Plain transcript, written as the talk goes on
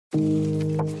For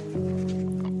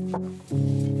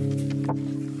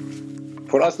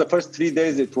us, the first 3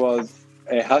 days, it was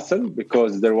a hassle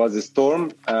because there was a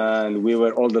storm and we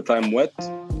were all the time wet.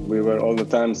 We were all the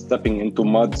time stepping into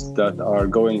muds that are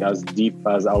going as deep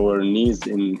as our knees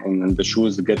in the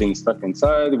shoes, getting stuck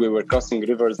inside. We were crossing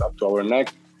rivers up to our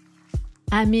neck.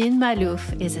 Amin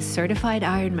Maalouf is a certified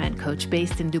Ironman coach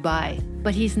based in Dubai,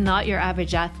 but he's not your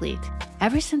average athlete.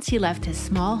 Ever since he left his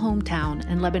small hometown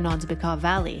in Lebanon's Bekaa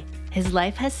Valley, his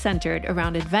life has centered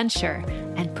around adventure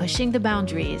and pushing the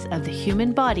boundaries of the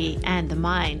human body and the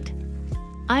mind.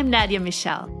 I'm Nadia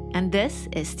Michel, and this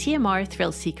is TMR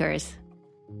Thrill Seekers.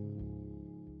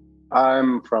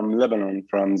 I'm from Lebanon,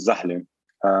 from Zahle,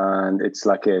 and it's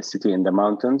like a city in the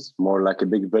mountains, more like a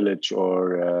big village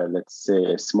or let's say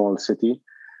a small city.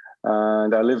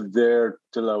 And I lived there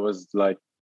till I was like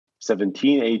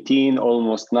 17, 18,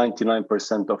 almost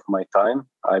 99% of my time.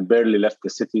 I barely left the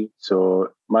city. So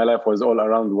my life was all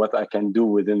around what I can do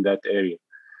within that area.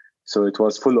 So it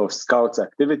was full of scouts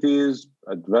activities,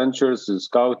 adventures,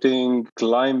 scouting,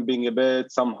 climbing a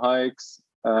bit, some hikes.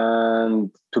 And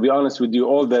to be honest with you,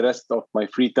 all the rest of my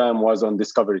free time was on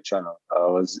Discovery Channel. I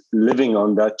was living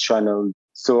on that channel.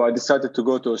 So I decided to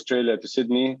go to Australia, to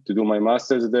Sydney, to do my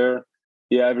master's there.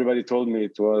 Yeah, everybody told me,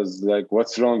 it was like,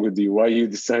 what's wrong with you? Why you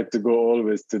decide to go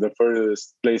always to the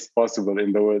furthest place possible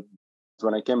in the world?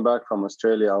 When I came back from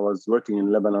Australia, I was working in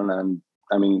Lebanon. And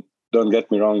I mean, don't get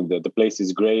me wrong, the place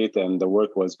is great and the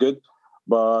work was good.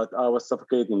 But I was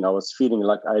suffocating. I was feeling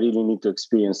like I really need to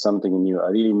experience something new. I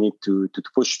really need to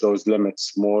push those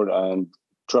limits more and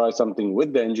try something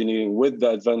with the engineering, with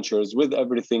the adventures, with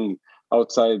everything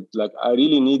outside. Like I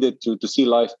really needed to see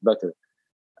life better.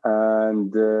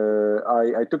 And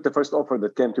I took the first offer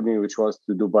that came to me, which was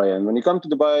to Dubai. And when you come to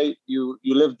Dubai, you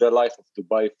live the life of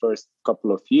Dubai first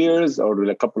couple of years or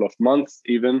a couple of months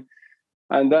even.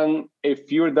 And then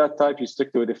if you're that type, you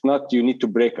stick to it. If not, you need to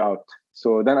break out.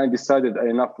 So then I decided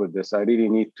enough with this. I really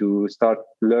need to start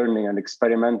learning and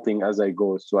experimenting as I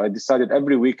go. So I decided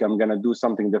every week I'm going to do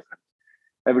something different.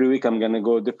 Every week I'm going to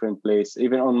go a different place,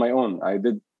 even on my own. I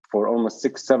did for almost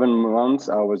 6-7 months.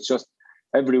 I was just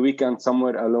every weekend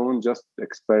somewhere alone, just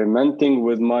experimenting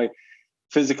with my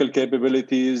physical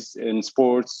capabilities in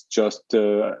sports, just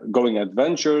going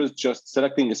adventures, just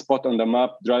selecting a spot on the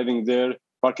map, driving there,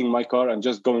 parking my car and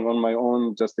just going on my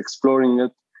own, just exploring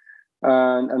it.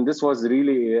 And this was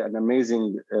really an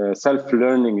amazing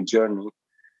self-learning journey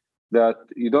that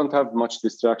you don't have much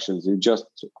distractions. You just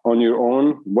on your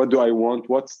own. What do I want?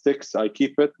 What sticks? I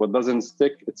keep it. What doesn't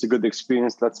stick? It's a good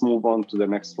experience. Let's move on to the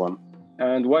next one.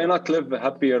 And why not live a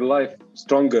happier life,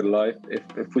 stronger life,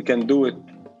 if we can do it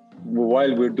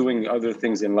while we're doing other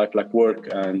things in life, like work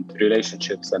and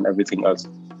relationships and everything else.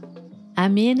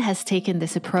 Amin has taken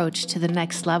this approach to the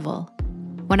next level.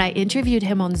 When I interviewed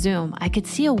him on Zoom, I could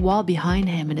see a wall behind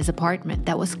him in his apartment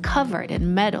that was covered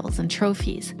in medals and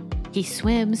trophies. He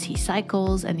swims, he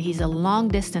cycles, and he's a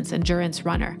long-distance endurance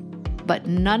runner. But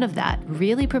none of that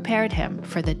really prepared him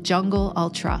for the Jungle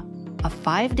Ultra, a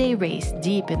 5-day race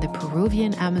deep in the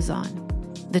Peruvian Amazon.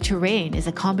 The terrain is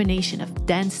a combination of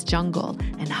dense jungle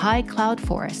and high cloud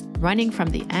forest running from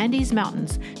the Andes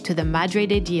Mountains to the Madre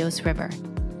de Dios River.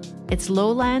 Its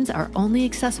lowlands are only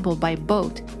accessible by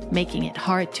boat, making it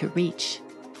hard to reach.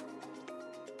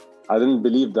 I didn't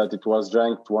believe that it was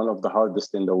ranked one of the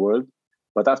hardest in the world.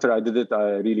 But after I did it,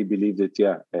 I really believed it.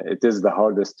 Yeah, it is the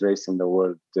hardest race in the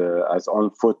world as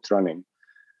on foot running.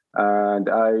 And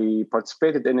I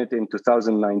participated in it in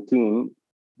 2019.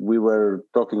 We were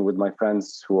talking with my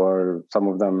friends who are, some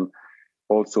of them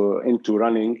also into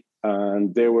running.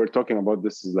 And they were talking about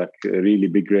this is like a really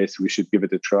big race. We should give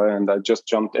it a try. And I just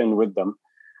jumped in with them.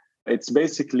 It's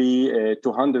basically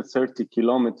 230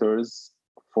 kilometers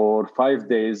for 5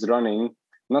 days running,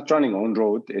 not running on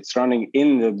road. It's running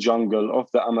in the jungle of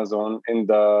the Amazon, in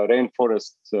the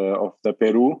rainforest of the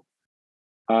Peru.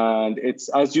 And it's,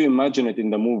 as you imagine it in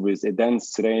the movies, a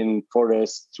dense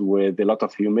rainforest with a lot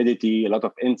of humidity, a lot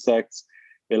of insects,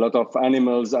 a lot of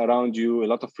animals around you, a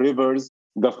lot of rivers.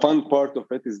 The fun part of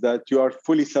it is that you are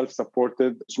fully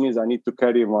self-supported, which means I need to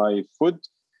carry my food,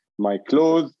 my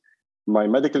clothes, my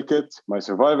medical kit, my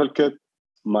survival kit,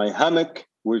 my hammock,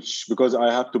 which because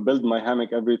I have to build my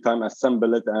hammock every time,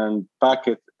 assemble it and pack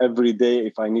it every day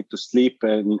if I need to sleep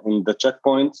in the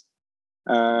checkpoints.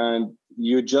 And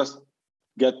you just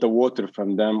get the water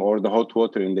from them or the hot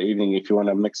water in the evening if you want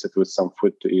to mix it with some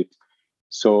food to eat.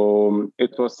 So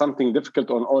it was something difficult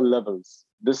on all levels.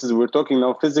 We're talking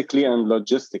now physically and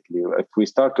logistically. If we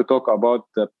start to talk about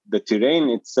the terrain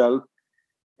itself,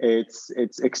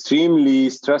 it's extremely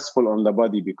stressful on the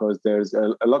body because there's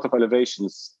a lot of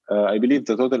elevations. I believe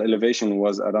the total elevation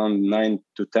was around 9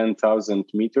 to 10,000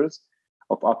 meters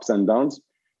of ups and downs,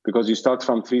 because you start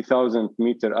from 3,000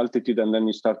 meter altitude and then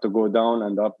you start to go down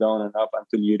and up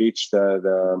until you reach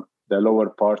the lower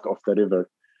part of the river.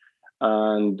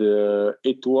 And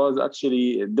it was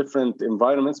actually different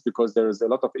environments because there's a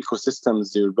lot of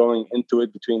ecosystems. You're going into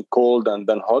it between cold and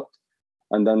then hot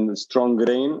and then strong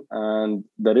rain. And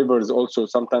the rivers also,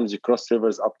 sometimes you cross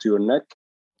rivers up to your neck.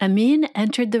 Amin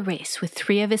entered the race with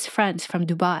 3 of his friends from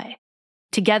Dubai.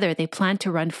 Together, they planned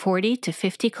to run 40 to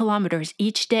 50 kilometers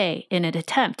each day in an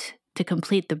attempt to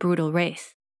complete the brutal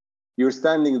race. You're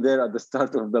standing there at the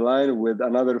start of the line with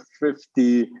another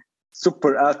 50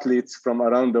 super athletes from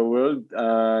around the world,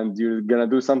 and you're going to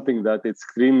do something that is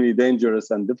extremely dangerous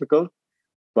and difficult.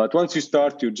 But once you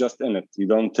start, you're just in it. You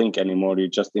don't think anymore. You're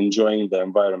just enjoying the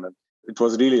environment. It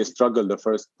was really a struggle the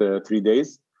first 3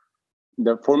 days.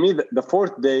 For me, the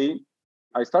fourth day,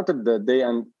 I started the day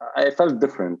and I felt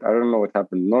different. I don't know what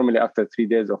happened. Normally, after 3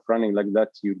 days of running like that,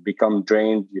 you become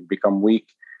drained, you become weak.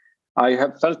 I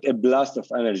have felt a blast of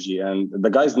energy, and the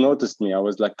guys noticed me. I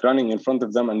was like running in front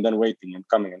of them and then waiting and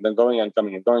coming and then going and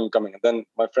coming and going and coming. And then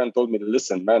my friend told me,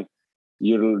 listen, man,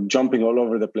 you're jumping all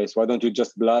over the place. Why don't you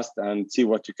just blast and see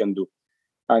what you can do?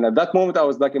 And at that moment, I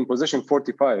was like in position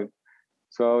 45.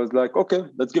 So I was like, okay,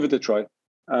 let's give it a try.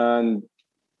 And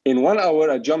in 1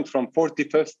 hour, I jumped from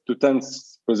 45th to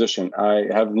 10th position. I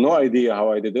have no idea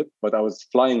how I did it, but I was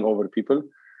flying over people.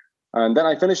 And then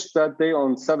I finished that day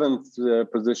on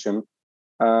 7th position.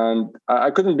 And I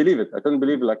couldn't believe it. I couldn't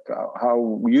believe like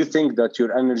how you think that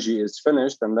your energy is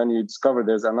finished, and then you discover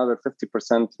there's another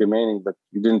 50% remaining that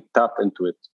you didn't tap into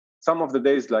it. Some of the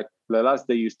days, like the last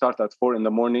day, you start at 4 a.m.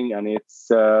 and it's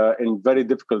in very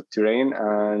difficult terrain,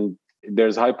 and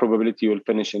there's high probability you'll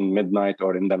finish in midnight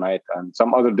or in the night. And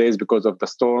some other days, because of the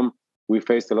storm, we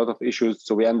faced a lot of issues.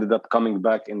 So we ended up coming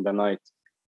back in the night.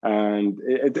 And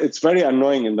it's very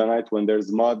annoying in the night when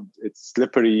there's mud. It's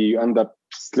slippery. You end up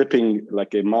slipping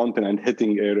like a mountain and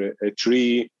hitting a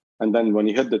tree. And then when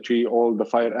you hit the tree, all the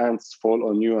fire ants fall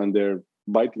on you and they're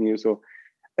biting you. So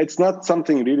it's not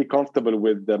something really comfortable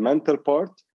with the mental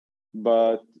part.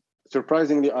 But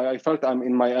surprisingly, I felt I'm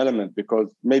in my element because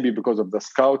of the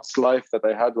scouts life that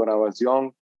I had when I was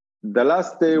young. The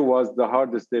last day was the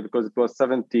hardest day because it was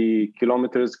 70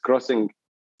 kilometers crossing.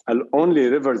 Only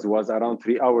rivers was around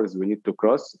 3 hours we need to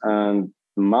cross, and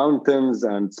mountains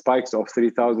and spikes of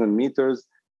 3,000 meters.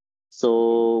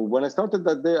 So when I started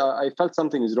that day, I felt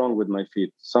something is wrong with my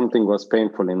feet. Something was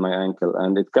painful in my ankle,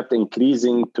 and it kept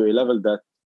increasing to a level that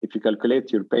if you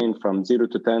calculate your pain from 0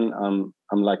 to 10, I'm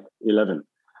like 11.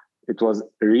 It was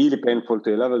really painful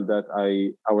to a level that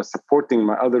I was supporting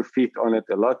my other feet on it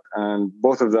a lot, and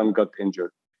both of them got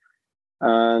injured.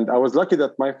 And I was lucky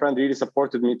that my friend really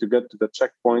supported me to get to the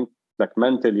checkpoint, like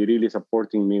mentally really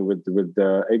supporting me with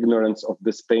the ignorance of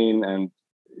this pain. And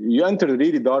you enter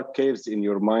really dark caves in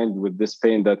your mind with this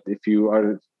pain that if you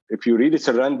really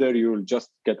surrender, you'll just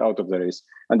get out of the race.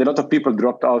 And a lot of people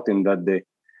dropped out in that day.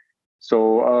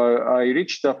 So I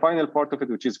reached the final part of it,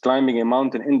 which is climbing a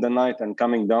mountain in the night and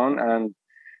coming down. And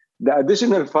the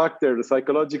additional factor, the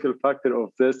psychological factor of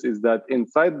this is that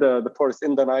inside the forest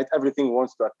in the night, everything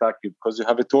wants to attack you because you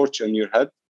have a torch on your head.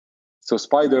 So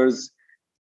spiders,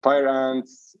 fire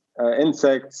ants,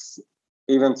 insects,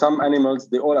 even some animals,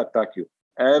 they all attack you.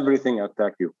 Everything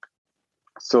attack you.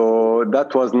 So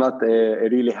that was not a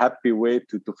really happy way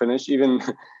to finish. Even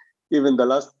the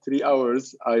last 3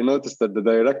 hours, I noticed that the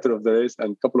director of the race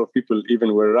and a couple of people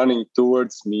even were running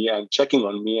towards me and checking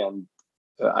on me. And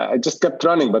I just kept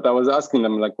running, but I was asking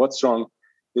them, like, what's wrong?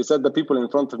 They said the people in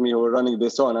front of me who were running, they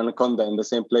saw an anaconda in the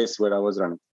same place where I was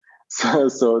running.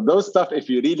 So those stuff, if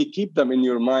you really keep them in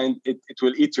your mind, it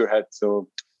will eat your head. So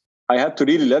I had to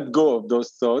really let go of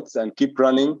those thoughts and keep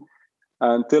running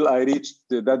until I reached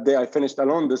that day. I finished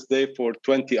alone this day for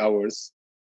 20 hours.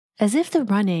 As if the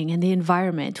running and the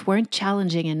environment weren't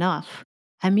challenging enough,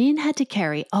 Amin had to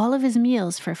carry all of his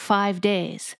meals for 5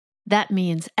 days. That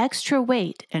means extra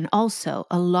weight and also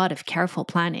a lot of careful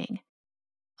planning.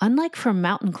 Unlike for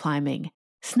mountain climbing,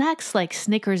 snacks like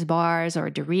Snickers bars or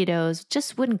Doritos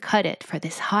just wouldn't cut it for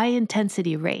this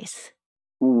high-intensity race.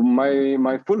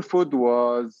 My full food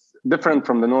was different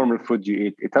from the normal food you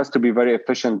eat. It has to be very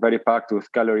efficient, very packed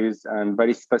with calories, and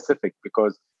very specific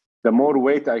because the more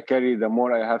weight I carry, the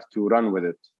more I have to run with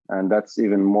it. And that's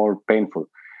even more painful.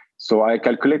 So I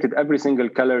calculated every single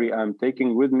calorie I'm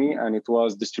taking with me, and it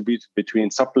was distributed between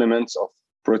supplements of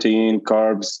protein,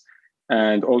 carbs,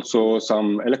 and also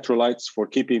some electrolytes for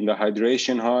keeping the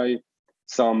hydration high,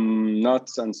 some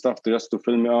nuts and stuff just to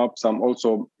fill me up. Some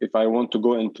also, if I want to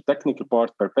go into technical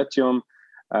part, perpetuum,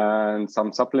 and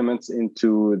some supplements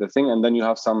into the thing. And then you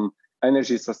have some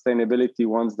energy sustainability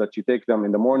ones that you take them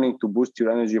in the morning to boost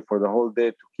your energy for the whole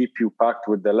day, to keep you packed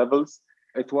with the levels.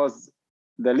 It was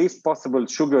the least possible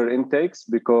sugar intakes,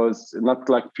 because not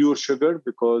like pure sugar,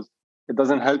 because it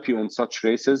doesn't help you in such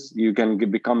races. You can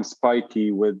become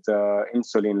spiky with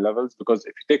insulin levels, because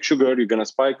if you take sugar, you're going to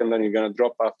spike and then you're going to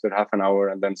drop after half an hour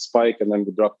and then spike and then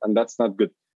drop. And that's not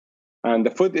good. And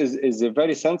the food is a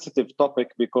very sensitive topic,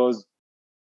 because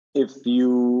if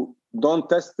you don't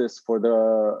test this for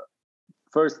the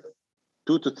first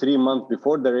 2 to 3 months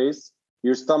before the race,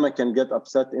 your stomach can get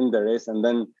upset in the race and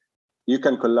then you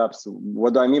can collapse.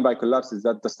 What I mean by collapse is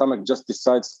that the stomach just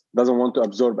doesn't want to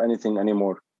absorb anything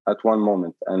anymore at one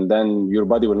moment. And then your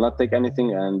body will not take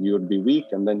anything and you'll be weak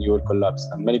and then you will collapse.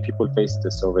 And many people face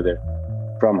this over there,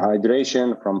 from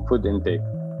hydration, from food intake.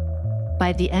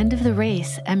 By the end of the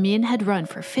race, Amin had run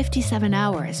for 57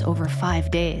 hours over 5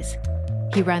 days.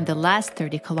 He ran the last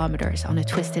 30 kilometers on a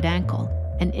twisted ankle,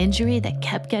 an injury that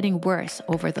kept getting worse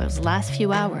over those last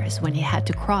few hours when he had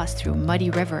to cross through muddy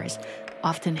rivers,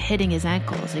 often hitting his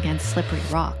ankles against slippery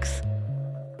rocks.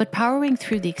 But powering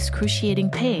through the excruciating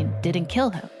pain didn't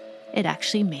kill him. It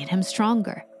actually made him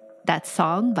stronger. That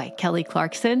song by Kelly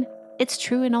Clarkson, it's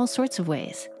true in all sorts of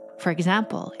ways. For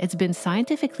example, it's been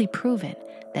scientifically proven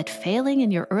that failing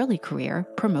in your early career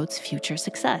promotes future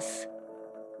success.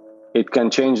 It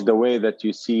can change the way that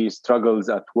you see struggles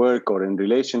at work or in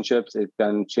relationships. It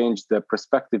can change the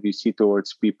perspective you see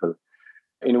towards people.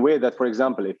 In a way that, for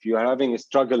example, if you are having a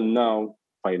struggle now,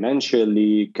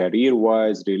 financially,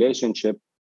 career-wise, relationship,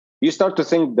 you start to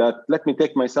think that, let me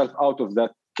take myself out of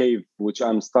that cave, which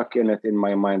I'm stuck in it in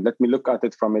my mind. Let me look at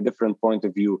it from a different point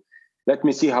of view. Let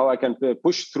me see how I can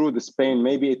push through this pain.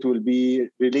 Maybe it will be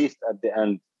relieved at the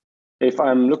end. If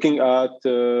I'm looking at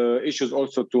issues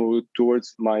also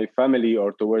towards my family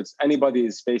or towards anybody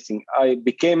is facing, I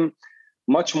became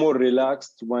much more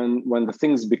relaxed when the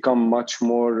things become much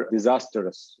more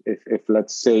disastrous. If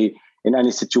let's say in any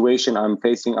situation I'm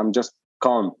facing, I'm just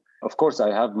calm. Of course,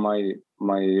 I have my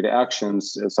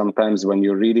reactions sometimes when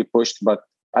you're really pushed, but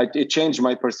it changed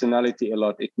my personality a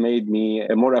lot. It made me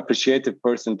a more appreciative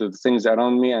person to the things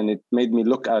around me, and it made me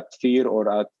look at fear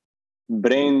or at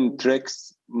brain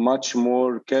tricks much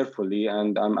more carefully,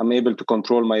 and I'm able to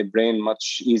control my brain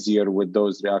much easier with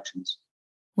those reactions.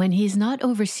 When he's not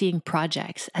overseeing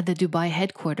projects at the Dubai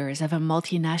headquarters of a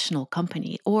multinational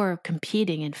company or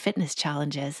competing in fitness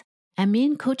challenges,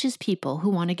 Amin coaches people who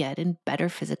want to get in better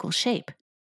physical shape.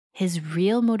 His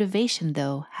real motivation,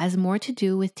 though, has more to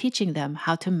do with teaching them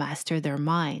how to master their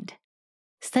mind.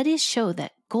 Studies show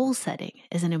that goal setting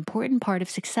is an important part of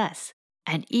success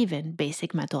and even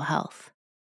basic mental health.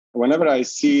 Whenever I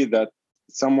see that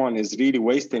someone is really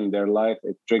wasting their life,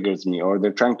 it triggers me, or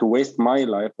they're trying to waste my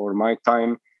life or my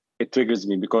time, it triggers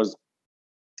me, because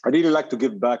I really like to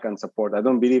give back and support. I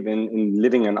don't believe in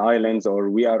living in islands or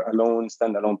we are alone,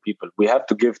 stand-alone people. We have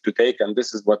to give to take, and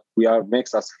this is what we are,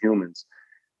 makes us humans.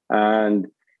 And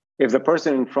if the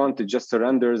person in front just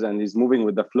surrenders and is moving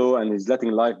with the flow and is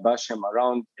letting life bash him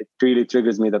around, it really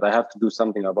triggers me that I have to do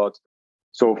something about it.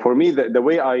 So for me, the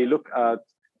way I look at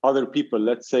other people,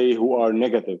 let's say, who are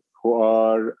negative, who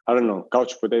are, I don't know,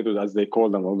 couch potatoes, as they call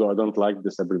them, although I don't like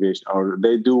this abbreviation, or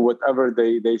they do whatever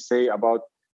they say about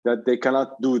that they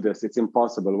cannot do this. It's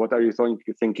impossible. What are you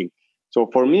thinking? So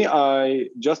for me, I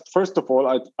just, first of all,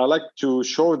 I like to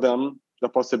show them the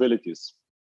possibilities.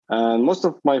 And most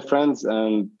of my friends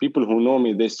and people who know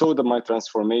me, they saw my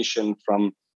transformation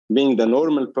from being the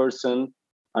normal person.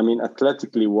 I mean,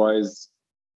 athletically wise,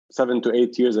 7 to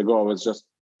 8 years ago, I was just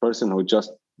a person who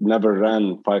just never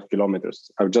ran 5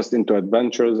 kilometers. I was just into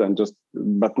adventures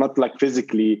but not like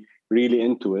physically really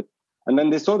into it. And then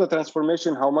they saw the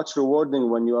transformation, how much rewarding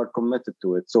when you are committed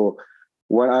to it. So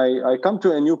when I come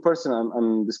to a new person,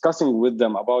 I'm discussing with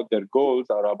them about their goals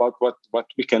or about what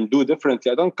we can do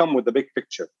differently. I don't come with the big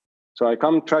picture. So I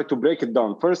try to break it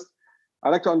down. First, I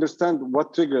like to understand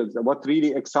what triggers, what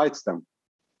really excites them.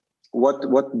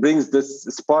 What brings this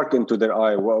spark into their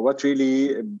eye? What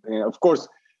really, of course,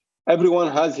 everyone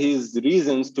has his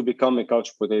reasons to become a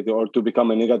couch potato or to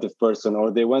become a negative person, or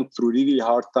they went through really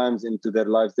hard times into their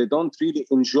lives. They don't really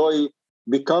enjoy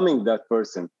becoming that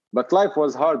person, but life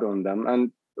was hard on them.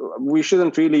 And we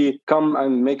shouldn't really come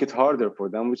and make it harder for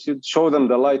them. We should show them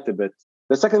the light a bit.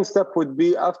 The second step would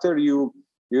be, after you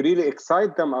really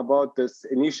excite them about this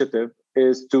initiative,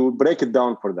 is to break it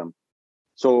down for them.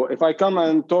 So if I come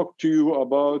and talk to you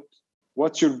about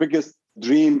what's your biggest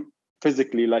dream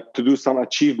physically, like to do some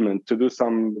achievement, to do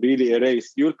some really a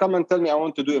race, you'll come and tell me, I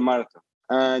want to do a marathon.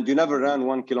 And you never ran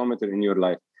 1 kilometer in your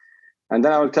life. And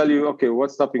then I will tell you, okay,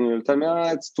 what's stopping you? You'll tell me,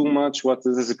 it's too much.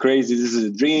 This is crazy. This is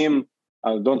a dream.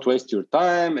 Don't waste your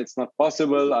time. It's not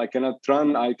possible. I cannot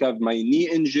run. I have my knee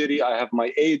injury. I have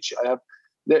my age.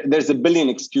 There's a billion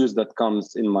excuses that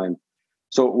comes in mind.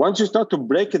 So once you start to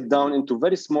break it down into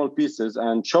very small pieces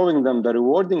and showing them the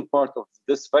rewarding part of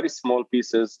this very small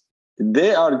pieces,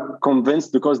 they are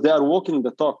convinced because they are walking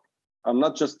the talk. I'm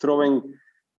not just throwing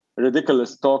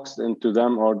ridiculous talks into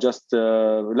them or just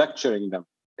lecturing them.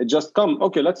 It just come,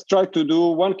 okay, let's try to do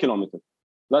 1 kilometer.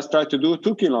 Let's try to do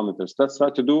 2 kilometers. Let's try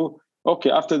to do, okay,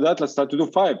 after that, let's start to do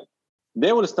 5.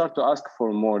 They will start to ask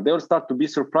for more. They will start to be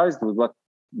surprised with what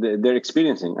they're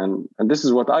experiencing. And this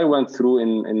is what I went through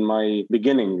in my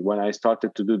beginning when I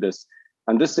started to do this.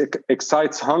 And this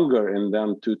excites hunger in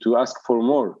them to ask for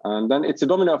more. And then it's a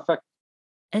domino effect.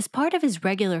 As part of his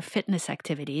regular fitness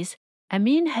activities,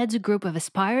 Amin heads a group of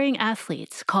aspiring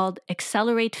athletes called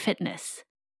Accelerate Fitness.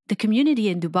 The community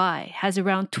in Dubai has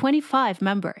around 25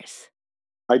 members.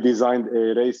 I designed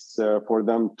a race for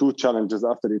them, 2 challenges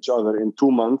after each other in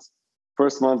 2 months.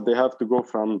 First month, they have to go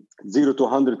from 0 to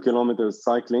 100 kilometers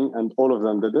cycling, and all of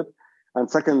them did it.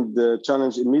 And second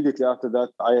challenge, immediately after that,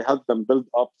 I had them build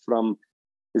up from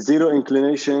 0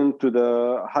 inclination to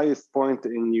the highest point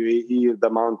in UAE, the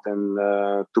mountain,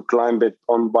 to climb it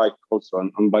on bike, also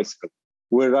on bicycle.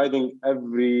 We're riding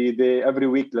every day, every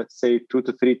week, let's say 2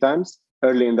 to 3 times.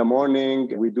 Early in the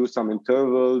morning, we do some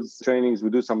intervals, trainings,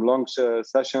 we do some long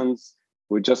sessions.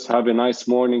 We just have a nice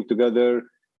morning together.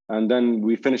 And then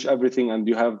we finish everything and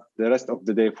you have the rest of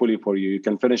the day fully for you. You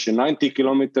can finish a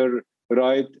 90-kilometer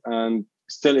ride and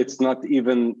still it's not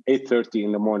even 8:30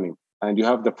 in the morning. And you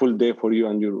have the full day for you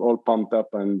and you're all pumped up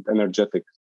and energetic.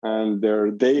 And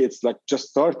their day, it's like just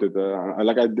started.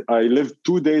 I lived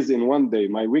 2 days in 1 day.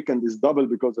 My weekend is double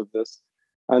because of this.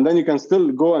 And then you can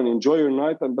still go and enjoy your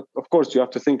night. But of course, you have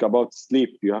to think about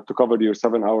sleep. You have to cover your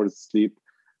 7 hours sleep,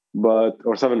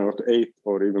 or 7 or 8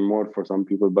 or even more for some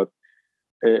people. But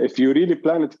if you really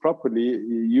plan it properly,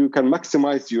 you can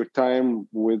maximize your time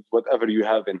with whatever you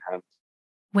have in hand.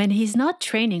 When he's not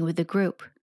training with the group,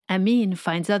 Amin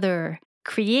finds other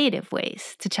creative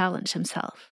ways to challenge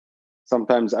himself.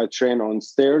 Sometimes I train on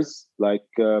stairs.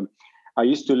 I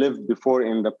used to live before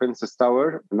in the Princess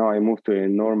Tower. Now I moved to a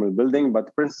normal building,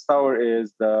 but Princess Tower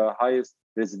is the highest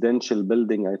residential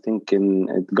building, I think,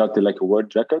 it got like a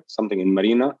world record, something in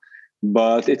Marina.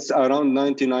 But it's around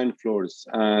 99 floors.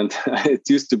 And it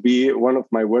used to be one of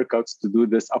my workouts to do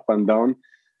this up and down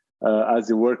as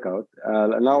a workout.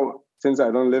 Now, since I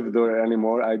don't live there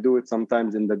anymore, I do it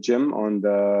sometimes in the gym on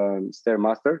the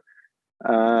Stairmaster.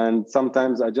 And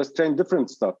sometimes I just train different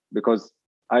stuff because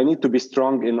I need to be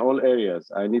strong in all areas.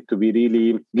 I need to be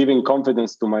really giving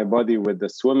confidence to my body with the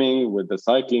swimming, with the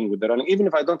cycling, with the running. Even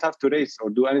if I don't have to race or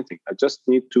do anything, I just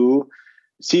need to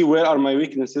see where are my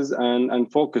weaknesses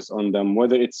and focus on them.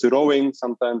 Whether it's rowing,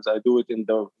 sometimes I do it in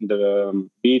the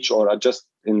beach, or I just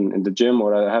in the gym,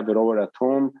 or I have a rower at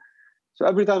home. So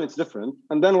every time it's different.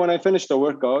 And then when I finish the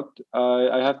workout,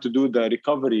 I have to do the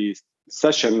recovery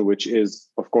session, which is,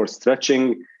 of course,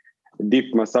 stretching,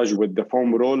 deep massage with the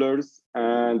foam rollers.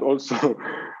 And also,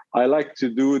 I like to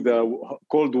do the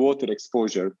cold water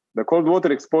exposure. The cold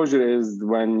water exposure is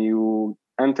when you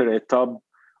enter a tub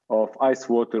of ice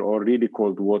water or really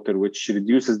cold water, which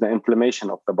reduces the inflammation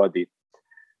of the body.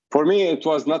 For me, it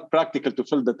was not practical to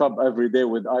fill the tub every day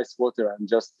with ice water and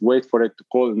just wait for it to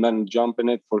cool and then jump in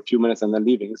it for a few minutes and then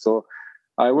leaving. So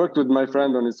I worked with my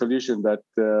friend on a solution that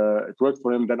it worked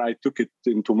for him. Then I took it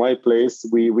into my place.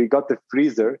 We got a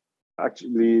freezer.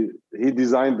 Actually, he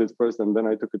designed this first, and then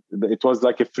I took it. It was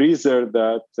like a freezer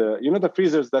that, the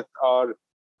freezers that are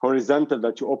horizontal,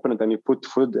 that you open it and you put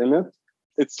food in it.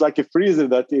 It's like a freezer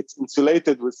that it's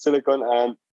insulated with silicone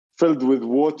and filled with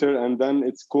water, and then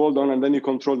it's cooled on, and then you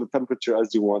control the temperature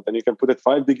as you want. And you can put it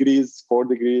 5 degrees, 4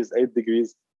 degrees, 8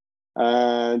 degrees.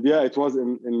 And yeah, it was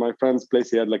in my friend's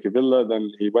place. He had like a villa, then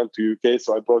he went to UK,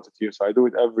 so I brought it here. So I do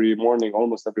it every morning,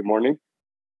 almost every morning.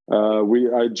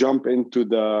 I jump into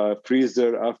the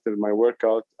freezer after my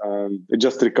workout, and it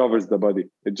just recovers the body.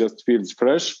 It just feels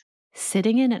fresh.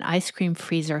 Sitting in an ice cream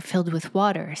freezer filled with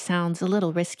water sounds a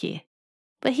little risky,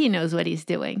 but he knows what he's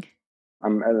doing.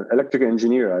 I'm an electrical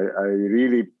engineer. I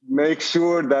really make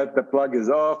sure that the plug is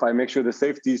off. I make sure the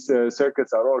safety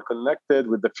circuits are all connected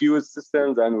with the fuse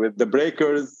systems and with the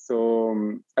breakers.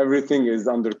 So everything is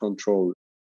under control.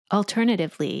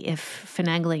 Alternatively, if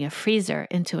finagling a freezer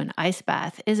into an ice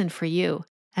bath isn't for you,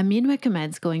 Amin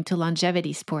recommends going to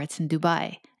Longevity Sports in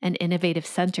Dubai, an innovative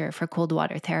center for cold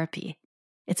water therapy.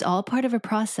 It's all part of a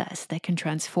process that can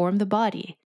transform the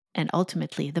body and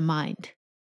ultimately the mind.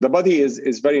 The body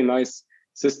is very nice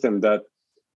system that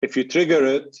if you trigger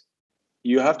it,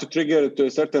 you have to trigger it to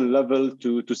a certain level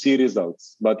to see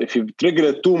results. But if you trigger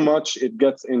it too much, it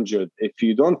gets injured. If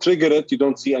you don't trigger it, you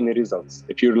don't see any results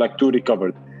if you're like too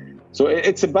recovered. So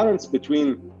it's a balance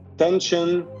between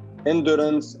tension,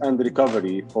 endurance, and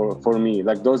recovery for me.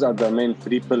 Like those are the main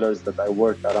three pillars that I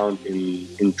work around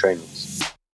in trainings.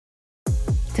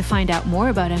 To find out more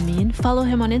about Amin, follow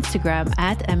him on Instagram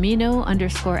at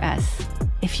Amino_S.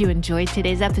 If you enjoyed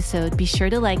today's episode, be sure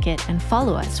to like it and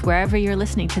follow us wherever you're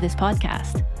listening to this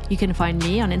podcast. You can find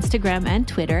me on Instagram and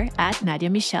Twitter at Nadia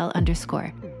Michelle_.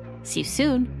 See you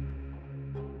soon.